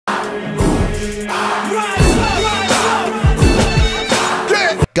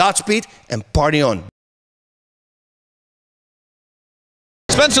Godspeed and party on.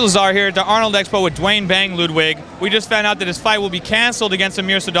 Spencer Lazar here at the Arnold Expo with Duane "Bang" Lugwig. We just found out that his fight will be canceled against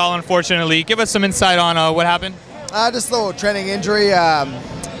Amir Sadollah, unfortunately. Give us some insight on what happened. Just a little training injury.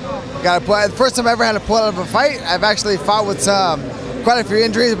 The first time I ever had to pull out of a fight. I've actually fought with quite a few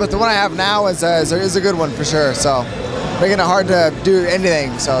injuries, but the one I have now is a good one for sure. So making it hard to do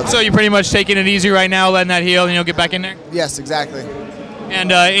anything. So you're pretty much taking it easy right now, letting that heal, and you'll get back in there? Yes, exactly.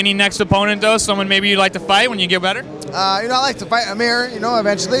 And any next opponent, though? Someone maybe you'd like to fight when you get better? I like to fight Amir,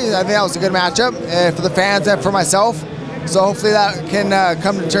 eventually. I think that was a good matchup for the fans and for myself. So hopefully that can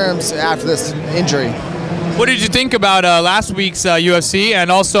come to terms after this injury. What did you think about last week's UFC,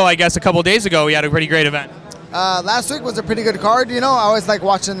 and also, I guess, a couple days ago we had a pretty great event? Last week was a pretty good card. I always like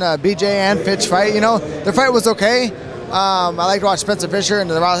watching BJ and Fitch fight. The fight was okay. I like to watch Spencer Fisher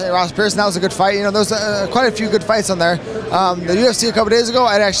and Ross Pearson. That was a good fight. There was quite a few good fights on there. The UFC a couple days ago,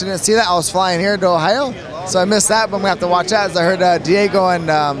 I actually didn't see that. I was flying here to Ohio, so I missed that, but I'm going to have to watch that, as I heard Diego and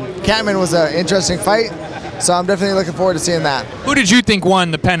Catman was an interesting fight. So I'm definitely looking forward to seeing that. Who did you think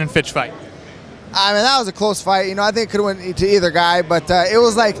won the Penn and Fitch fight? I mean, that was a close fight. I think it could have went to either guy, but it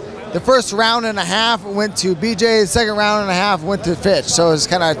was like the first round and a half went to BJ, the second round and a half went to Fitch. So it was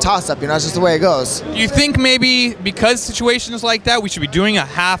kind of a toss-up, it's just the way it goes. Do you think maybe because situations like that, we should be doing a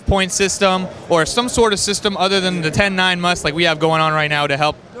half-point system or some sort of system other than the 10-9 must like we have going on right now to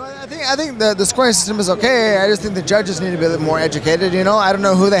help? I think the scoring system is okay. I just think the judges need to be a little more educated, I don't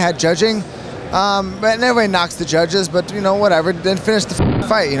know who they had judging. But everybody knocks the judges, but whatever. Then finish the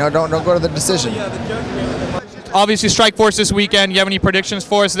fight. Don't go to the decision. Obviously, Strikeforce this weekend. You have any predictions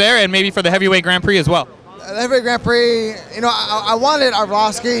for us there, and maybe for the heavyweight Grand Prix as well? The heavyweight Grand Prix. I wanted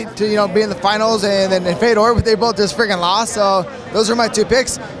Arlovsky to be in the finals, and then Fedor, but they both just freaking lost. So those are my two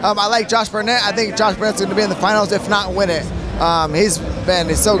picks. I like Josh Barnett. I think Josh Barnett's going to be in the finals, if not win it.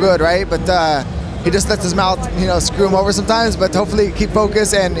 He's so good, right? But he just lets his mouth, screw him over sometimes. But hopefully keep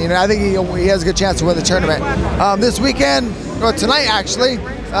focused, and I think he has a good chance to win the tournament. This weekend, or tonight actually,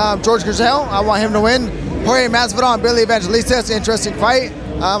 George Grisel, I want him to win. Jorge Masvidal and Billy Evangelista, it's an interesting fight.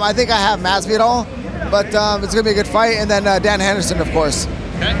 I think I have Masvidal, but it's going to be a good fight. And then Dan Henderson, of course.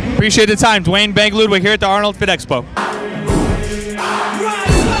 Okay. Appreciate the time. Duane "Bang" Lugwig here at the Arnold Fit Expo.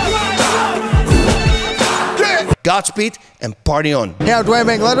 Godspeed and party on. Hey, I'm Duane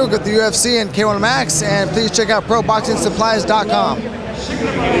 "Bang" Lugwig with the UFC and K1 Max, and please check out ProBoxingSupplies.com.